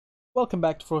Welcome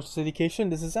back to Ferocious Education.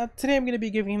 This is Ed. Today I'm going to be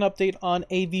giving an update on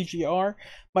AVGR.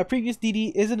 My previous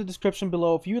DD is in the description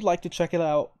below if you would like to check it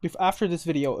out after this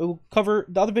video. It will cover,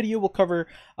 the other video will cover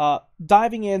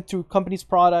diving into companies'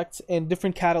 products and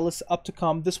different catalysts up to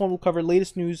come. This one will cover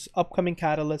latest news, upcoming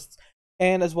catalysts,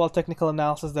 and as well technical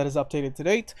analysis that is updated to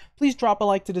date. Please drop a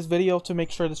like to this video to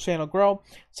make sure this channel grow.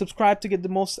 Subscribe to get the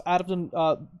most out of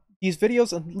these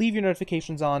videos and leave your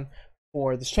notifications on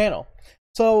for this channel.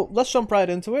 So let's jump right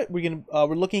into it. We're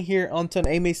looking here onto an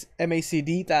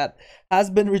MACD that has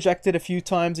been rejected a few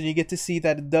times, and you get to see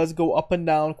that it does go up and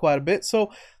down quite a bit. So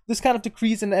this kind of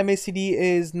decrease in the MACD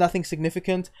is nothing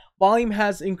significant. Volume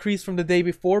has increased from the day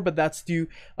before, but that's due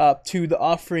to the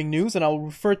offering news, and I'll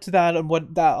refer to that and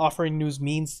what that offering news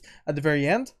means at the very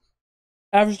end.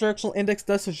 Average directional index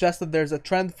does suggest that there's a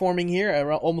trend forming here,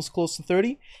 around almost close to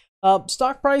 30.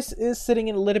 Stock price is sitting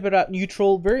in a little bit at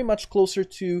neutral, very much closer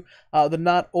to the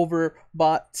not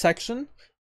overbought section.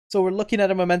 So we're looking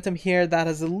at a momentum here that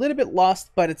has a little bit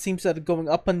lost, but it seems that it's going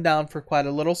up and down for quite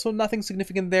a little, so nothing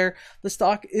significant there. The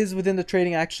stock is within the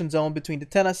trading action zone between the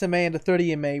 10 SMA and the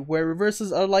 30 MA, where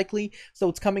reversals are likely, so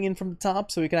it's coming in from the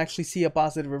top, so we can actually see a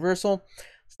positive reversal.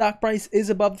 Stock price is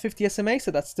above the 50 SMA,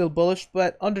 so that's still bullish,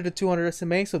 but under the 200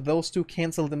 SMA, so those two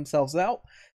cancel themselves out.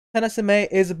 10 SMA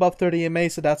is above 30 MA,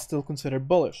 so that's still considered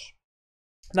bullish.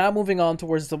 Now moving on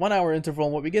towards the 1 hour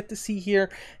interval, what we get to see here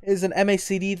is an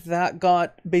MACD that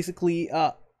got basically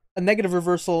a negative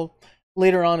reversal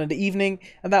later on in the evening,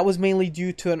 and that was mainly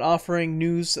due to an offering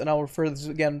news, and I'll refer this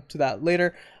again to that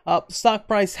later. Stock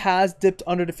price has dipped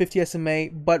under the 50 SMA,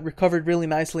 but recovered really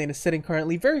nicely and is sitting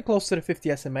currently very close to the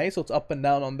 50 SMA, so it's up and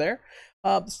down on there.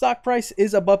 Stock price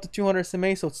is above the 200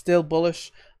 SMA, so it's still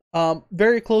bullish.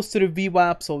 Very close to the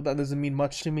VWAP, so that doesn't mean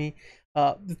much to me.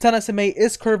 The 10 SMA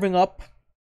is curving up,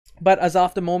 but as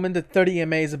of the moment, the 30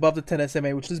 MA is above the 10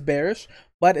 SMA, which is bearish,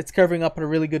 but it's curving up at a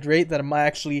really good rate that I might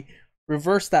actually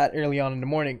reverse that early on in the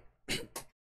morning.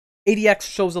 ADX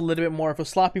shows a little bit more of a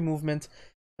sloppy movement,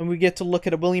 and we get to look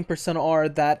at a William percent R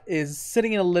that is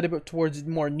sitting in a little bit towards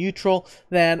more neutral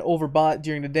than overbought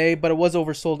during the day, but it was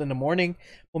oversold in the morning.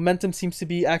 Momentum seems to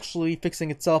be actually fixing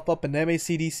itself up, and the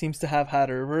MACD seems to have had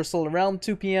a reversal around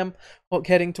 2 p.m.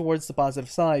 heading towards the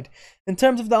positive side. In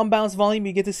terms of the unbalanced volume,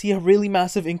 you get to see a really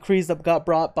massive increase that got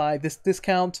brought by this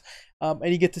discount, and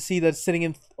you get to see that it's sitting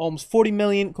in almost 40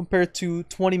 million compared to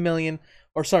 18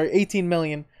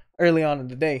 million early on in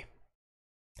the day.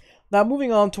 Now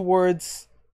moving on towards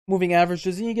moving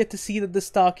averages, and you get to see that the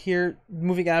stock here,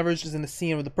 moving average is in the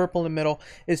scene with the purple in the middle,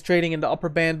 is trading in the upper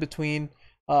band between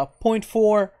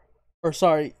 0.4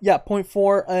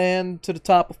 and to the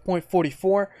top of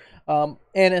 0.44,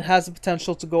 and it has the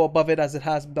potential to go above it as it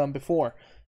has done before.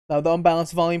 Now the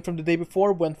unbalanced volume from the day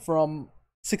before went from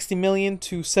 60 million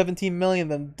to 17 million,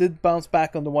 then did bounce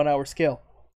back on the 1 hour scale.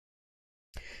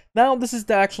 Now this is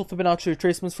the actual Fibonacci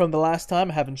retracements from the last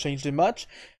time. I haven't changed it much.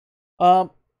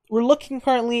 We're looking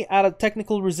currently at a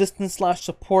technical resistance /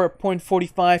 support at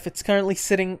 0.45. It's currently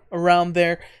sitting around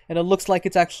there, and it looks like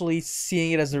it's actually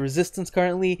seeing it as a resistance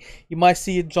currently. You might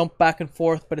see it jump back and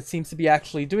forth, but it seems to be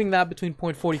actually doing that between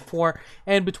 0.44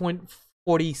 and between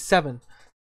 47.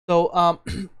 So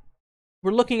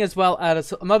we're looking as well at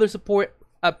another support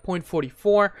at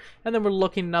 0.44, and then we're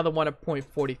looking another one at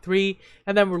 0.43,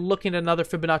 and then we're looking at another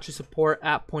Fibonacci support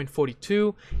at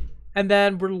 0.42, and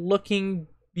then we're looking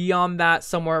beyond that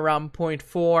somewhere around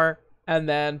 0.4, and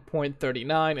then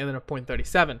 0.39, and then a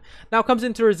 0.37. Now comes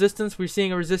into resistance. We're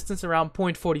seeing a resistance around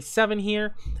 0.47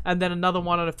 here, and then another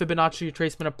one on a Fibonacci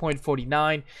retracement of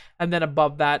 0.49, and then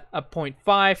above that a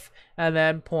 0.5, and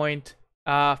then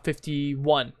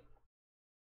 0.51.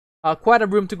 Quite a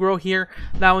room to grow here.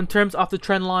 Now in terms of the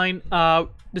trend line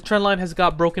has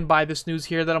got broken by this news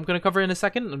here that I'm going to cover in a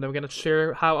second, and then we're going to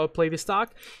share how I'll play the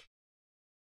stock.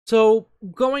 So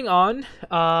going on,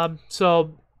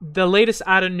 so the latest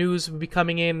added news will be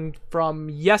coming in from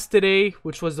yesterday,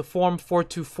 which was the Form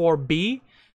 424B.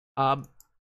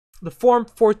 The Form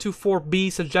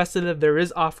 424B suggested that there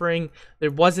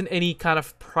wasn't any kind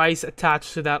of price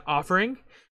attached to that offering.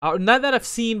 Not that I've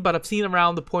seen, but I've seen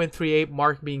around the 0.38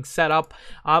 mark being set up,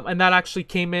 and that actually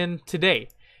came in today,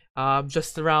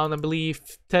 just around, I believe,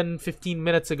 10-15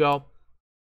 minutes ago,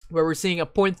 where we're seeing a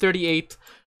 0.38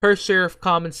 per share of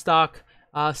common stock,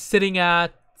 sitting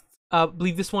at, I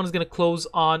believe this one is going to close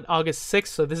on August 6th,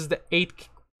 so this is the 8th,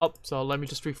 so let me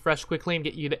just refresh quickly and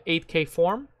get you the 8K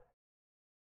form.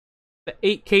 The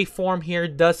 8K form here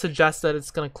does suggest that it's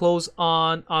going to close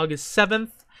on August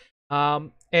 7th,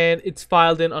 and it's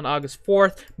filed in on August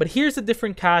 4th, but here's a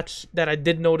different catch that I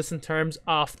did notice in terms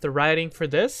of the writing for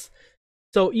this.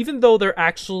 So even though they're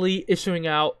actually issuing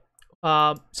out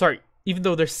sorry, even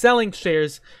though they're selling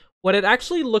shares, what it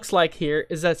actually looks like here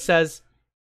is that it says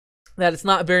that it's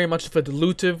not very much of a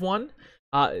dilutive one.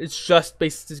 It's just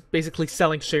basically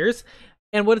selling shares.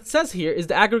 And what it says here is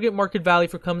the aggregate market value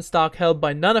for common stock held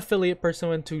by non-affiliate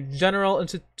pursuant to General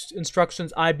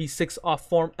Instructions IB6 off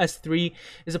Form S3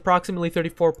 is approximately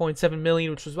 34.7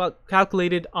 million, which was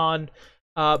calculated on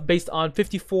based on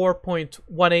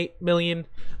 54.18 million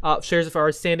shares of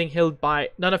our standing held by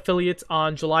non-affiliates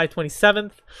on July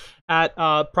 27th at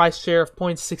price share of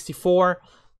 0.64.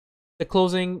 The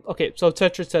closing, okay, so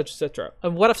etc, etc, etc.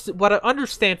 And what I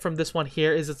understand from this one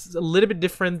here is it's a little bit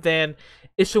different than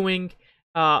issuing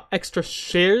extra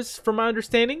shares, from my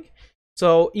understanding.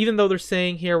 So even though they're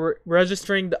saying here we're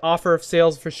registering the offer of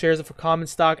sales for shares of a common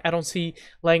stock, I don't see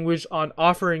language on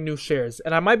offering new shares.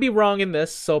 And I might be wrong in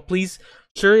this, so please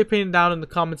share your opinion down in the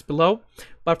comments below.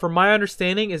 But from my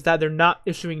understanding is that they're not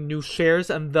issuing new shares,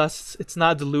 and thus it's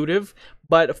not dilutive.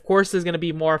 But of course there's going to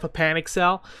be more of a panic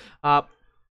sell.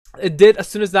 It did, as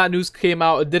soon as that news came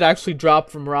out, it did actually drop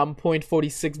from around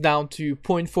 0.46 down to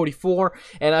 0.44.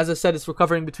 And as I said, it's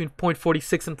recovering between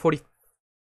 0.46 and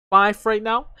 0.45 right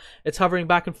now. It's hovering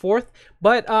back and forth.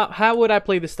 But how would I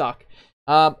play the stock?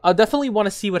 I definitely want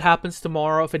to see what happens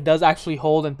tomorrow if it does actually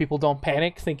hold and people don't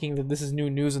panic, thinking that this is new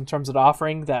news in terms of the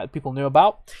offering that people knew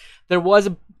about. There was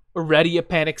already a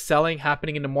panic selling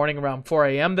happening in the morning around 4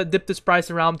 a.m. that dipped this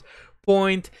price around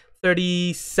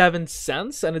 0.37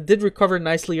 cents, and it did recover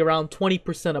nicely around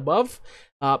 20% above.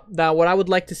 Now, what I would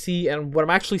like to see, and what I'm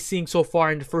actually seeing so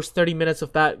far in the first 30 minutes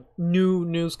of that new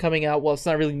news coming out, well, it's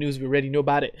not really news, we already knew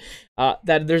about it,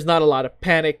 that there's not a lot of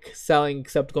panic selling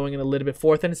except going in a little bit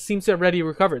forth, and it seems to have already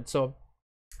recovered. So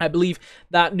I believe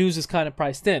that news is kind of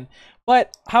priced in.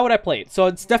 But how would I play it? So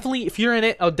it's definitely, if you're in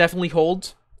it, I'll definitely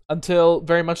hold until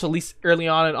very much at least early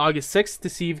on in August 6th to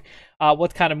see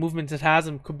what kind of movements it has,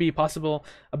 and could be possible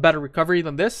a better recovery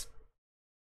than this.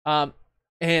 And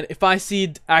if I see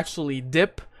it actually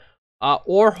dip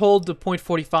or hold the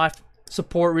 0.45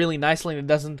 support really nicely and it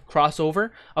doesn't cross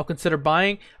over, I'll consider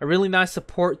buying. A really nice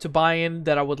support to buy in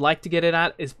that I would like to get it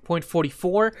at is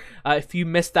 0.44 if you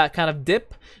missed that kind of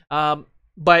dip.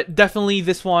 But definitely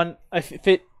this one, if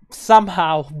it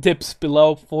somehow dips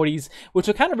below 40s, which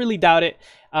I kind of really doubt it,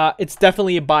 it's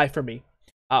definitely a buy for me.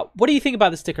 What do you think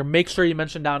about this ticker? Make sure you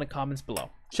mention down in the comments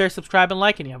below. Share, subscribe, and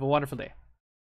like, and you have a wonderful day.